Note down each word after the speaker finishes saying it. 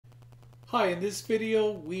Hi, in this video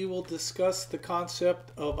we will discuss the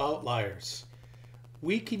concept of outliers.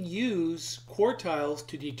 We can use quartiles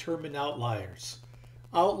to determine outliers.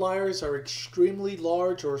 Outliers are extremely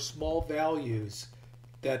large or small values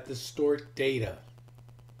that distort data.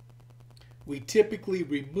 We typically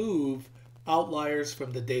remove outliers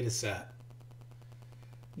from the data set.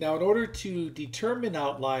 Now, in order to determine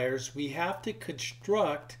outliers, we have to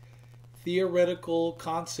construct theoretical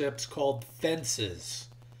concepts called fences.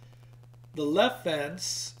 The left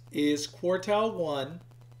fence is quartile 1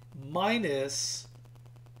 minus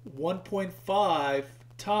 1.5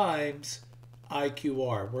 times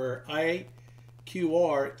IQR, where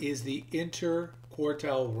IQR is the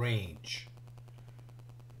interquartile range.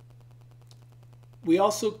 We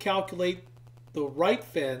also calculate the right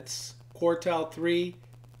fence, quartile 3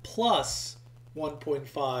 plus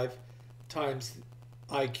 1.5 times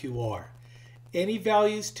IQR. Any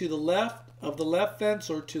values to the left of the left fence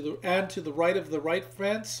or to the right of the right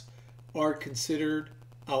fence are considered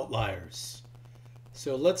outliers.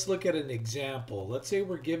 So let's look at an example. Let's say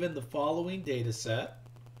we're given the following data set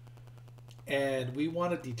and we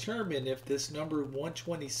want to determine if this number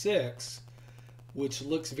 126, which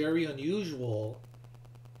looks very unusual,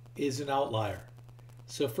 is an outlier.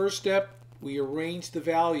 So first step, we arrange the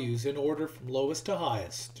values in order from lowest to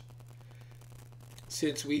highest.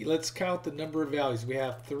 Let's count the number of values. We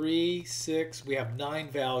have 3, 6, we have 9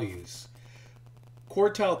 values.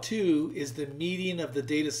 Quartile 2 is the median of the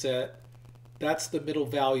data set. That's the middle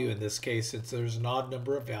value in this case, since there's an odd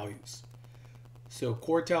number of values. So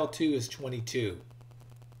quartile 2 is 22.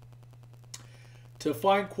 To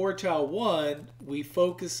find quartile 1, we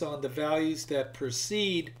focus on the values that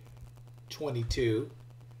precede 22.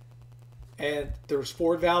 And there's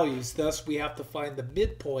 4 values, thus we have to find the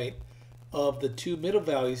midpoint of the 2 middle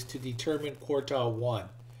values to determine quartile 1.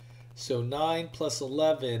 So 9 plus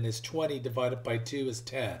 11 is 20 divided by 2 is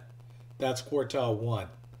 10. That's quartile 1.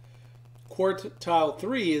 Quartile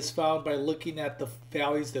 3 is found by looking at the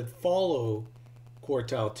values that follow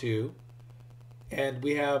quartile 2. And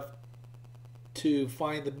we have to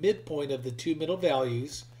find the midpoint of the 2 middle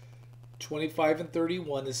values. 25 and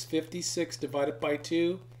 31 is 56 divided by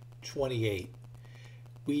 2, 28.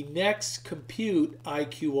 We next compute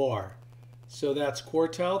IQR. So that's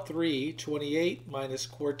quartile 3, 28, minus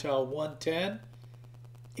quartile 1, 10,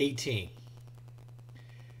 18.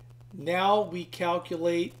 Now we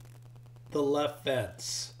calculate the left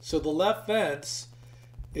fence. So the left fence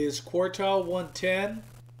is quartile 1, 10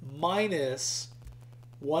 minus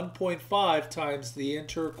 1.5 times the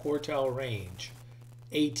interquartile range,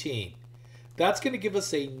 18. That's going to give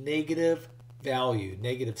us a negative value,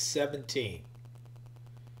 negative 17.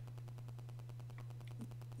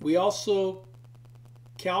 We also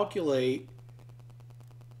calculate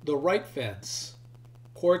the right fence.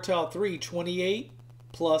 Quartile 3, 28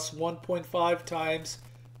 plus 1.5 times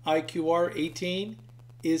IQR 18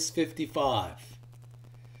 is 55.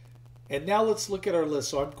 And now let's look at our list.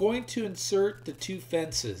 So I'm going to insert the 2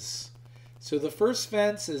 fences. So the first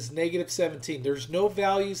fence is negative 17. There's no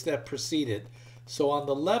values that precede it. So on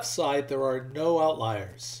the left side, there are no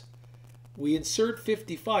outliers. We insert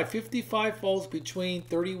 55. 55 falls between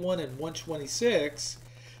 31 and 126.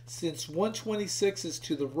 Since 126 is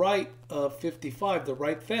to the right of 55, the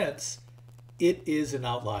right fence, it is an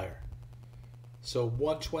outlier. So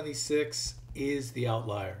 126 is the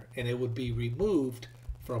outlier, and it would be removed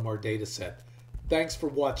from our data set. Thanks for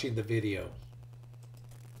watching the video.